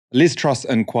Liz Truss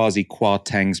and Kwasi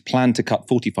Kwarteng's plan to cut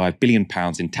 £45 billion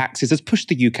in taxes has pushed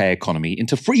the UK economy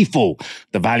into freefall.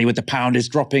 The value of the pound is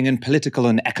dropping, and political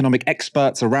and economic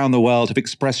experts around the world have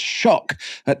expressed shock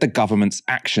at the government's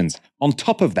actions. On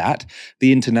top of that,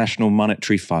 the International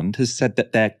Monetary Fund has said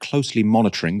that they're closely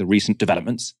monitoring the recent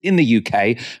developments in the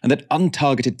UK and that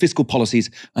untargeted fiscal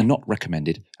policies are not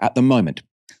recommended at the moment.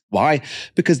 Why?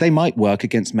 Because they might work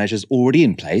against measures already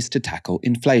in place to tackle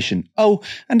inflation. Oh,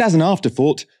 and as an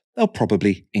afterthought, they'll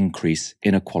probably increase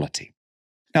inequality.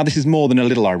 Now, this is more than a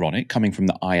little ironic, coming from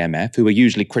the IMF, who are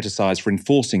usually criticised for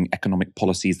enforcing economic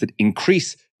policies that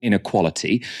increase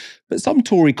inequality. But some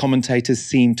Tory commentators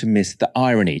seem to miss the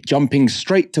irony, jumping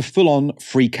straight to full-on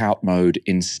freak-out mode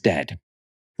instead.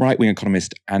 Right-wing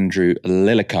economist Andrew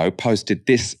Lillico posted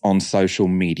this on social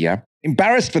media.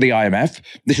 Embarrassed for the IMF.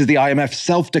 This is the IMF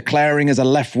self-declaring as a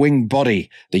left-wing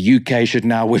body. The UK should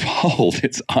now withhold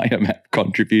its IMF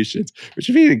contributions, which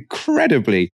would be an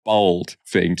incredibly bold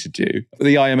thing to do.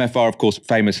 The IMF are, of course,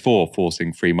 famous for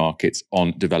forcing free markets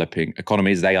on developing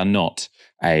economies. They are not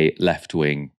a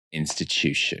left-wing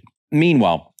institution.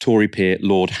 Meanwhile, Tory peer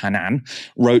Lord Hannan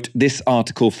wrote this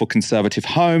article for Conservative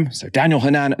Home. So Daniel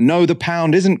Hannan, no, the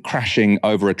pound isn't crashing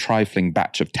over a trifling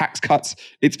batch of tax cuts.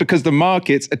 It's because the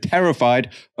markets are terrified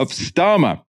of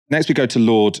Starmer. Next, we go to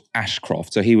Lord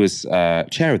Ashcroft. So he was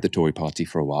chair of the Tory party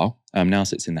for a while, now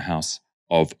sits in the House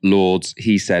of Lords.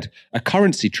 He said, a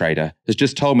currency trader has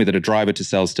just told me that a driver to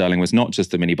sell sterling was not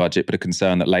just the mini budget, but a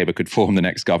concern that Labour could form the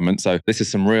next government. So this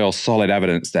is some real solid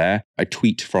evidence there. A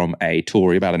tweet from a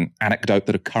Tory about an anecdote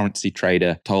that a currency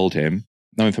trader told him.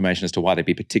 No information as to why they'd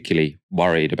be particularly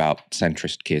worried about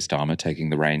centrist Keir Starmer taking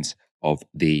the reins of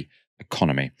the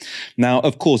economy. Now,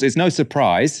 of course, it's no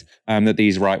surprise that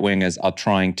these right-wingers are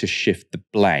trying to shift the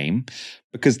blame,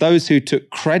 because those who took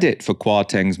credit for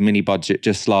Kwarteng's mini-budget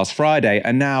just last Friday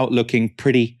are now looking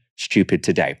pretty stupid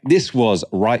today. This was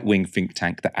right-wing think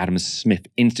tank, the Adam Smith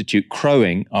Institute,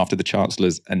 crowing after the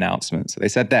Chancellor's announcement. So they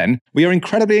said then, we are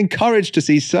incredibly encouraged to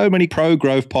see so many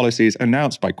pro-growth policies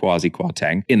announced by Kwasi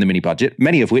Kwarteng in the mini-budget,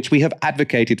 many of which we have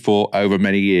advocated for over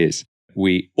many years.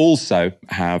 We also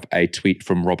have a tweet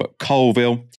from Robert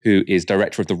Colville, who is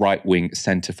director of the Right-Wing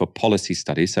Centre for Policy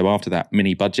Studies. So after that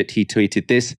mini-budget, he tweeted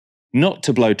this, not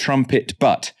to blow trumpet,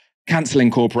 but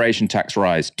cancelling corporation tax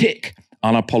rise, tick.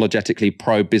 Unapologetically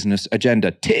pro-business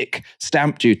agenda, tick.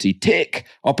 Stamp duty, tick.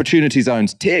 Opportunity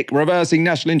zones, tick. Reversing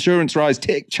national insurance rise,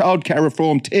 tick. Childcare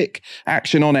reform, tick.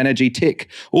 Action on energy, tick.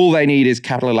 All they need is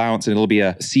capital allowance and it'll be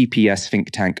a CPS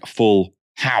think tank full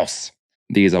house.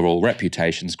 These are all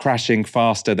reputations crashing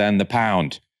faster than the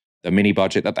pound. The mini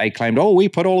budget that they claimed, oh, we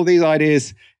put all of these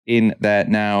ideas in there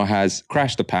now has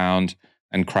crashed the pound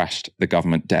and crashed the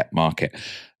government debt market.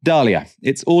 Dahlia,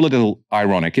 it's all a little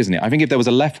ironic, isn't it? I think if there was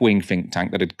a left-wing think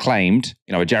tank that had claimed,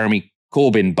 a Jeremy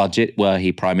Corbyn budget were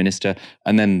he prime minister,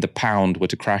 and then the pound were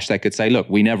to crash, they could say, look,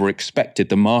 we never expected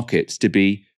the markets to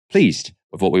be pleased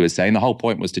with what we were saying. The whole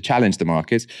point was to challenge the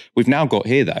markets. We've now got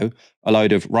here, though, a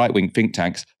load of right-wing think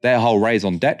tanks. Their whole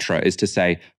raison d'etre is to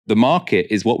say the market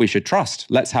is what we should trust.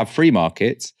 Let's have free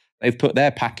markets. They've put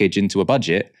their package into a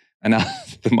budget, and now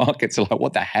the markets are like,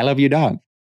 what the hell have you done?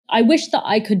 I wish that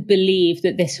I could believe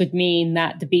that this would mean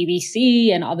that the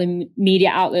BBC and other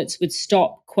media outlets would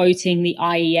stop quoting the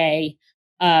IEA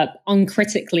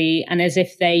uncritically and as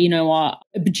if they, are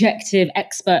objective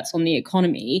experts on the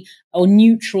economy or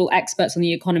neutral experts on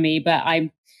the economy. But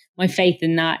my faith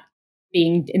in that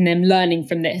in them learning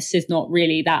from this is not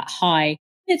really that high.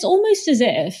 It's almost as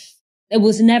if there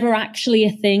was never actually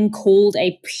a thing called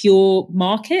a pure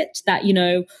market that,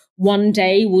 one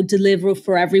day will deliver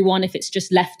for everyone if it's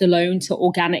just left alone to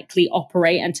organically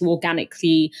operate and to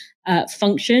organically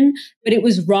function. But it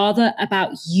was rather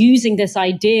about using this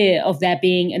idea of there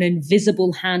being an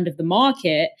invisible hand of the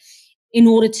market in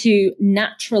order to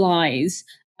naturalize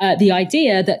the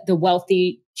idea that the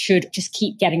wealthy should just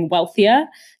keep getting wealthier.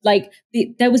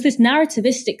 There was this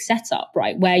narrativistic setup,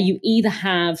 right, where you either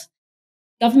have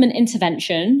government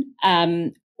intervention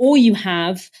or you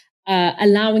have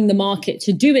allowing the market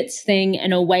to do its thing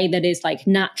in a way that is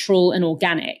natural and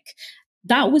organic.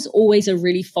 That was always a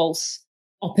really false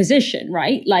opposition,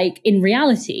 right? In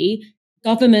reality,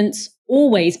 governments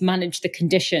always manage the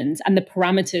conditions and the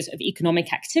parameters of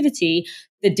economic activity.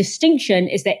 The distinction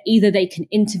is that either they can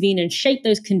intervene and shape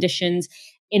those conditions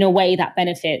in a way that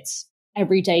benefits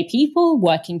everyday people,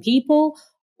 working people,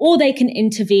 or they can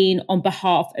intervene on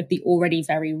behalf of the already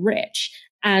very rich.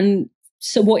 And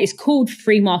so what is called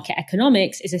free market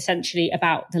economics is essentially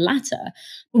about the latter.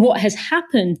 But what has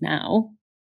happened now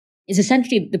is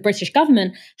essentially the British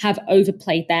government have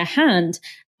overplayed their hand.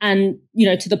 And,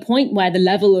 to the point where the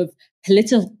level of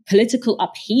political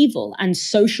upheaval and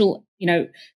social,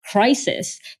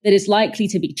 crisis that is likely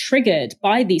to be triggered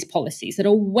by these policies that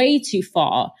are way too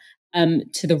far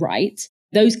to the right,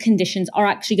 those conditions are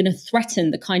actually going to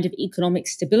threaten the kind of economic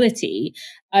stability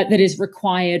that is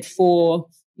required for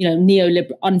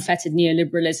unfettered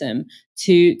neoliberalism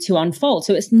to unfold.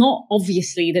 So it's not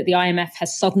obviously that the IMF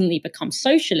has suddenly become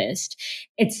socialist.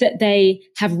 It's that they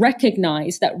have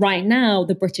recognized that right now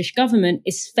the British government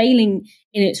is failing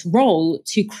in its role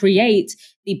to create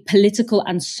the political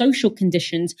and social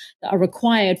conditions that are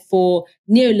required for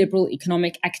neoliberal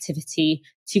economic activity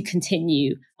to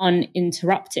continue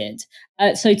uninterrupted.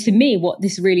 So to me, what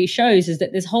this really shows is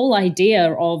that this whole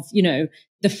idea of,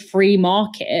 the free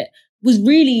market was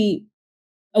really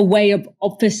a way of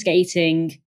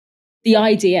obfuscating the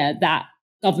idea that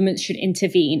governments should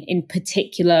intervene in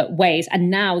particular ways.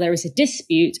 And now there is a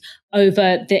dispute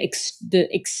over the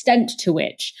extent to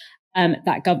which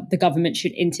the government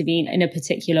should intervene in a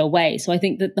particular way. So I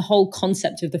think that the whole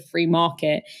concept of the free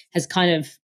market has kind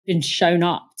of been shown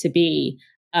up to be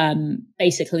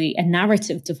basically a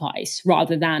narrative device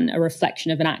rather than a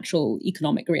reflection of an actual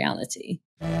economic reality.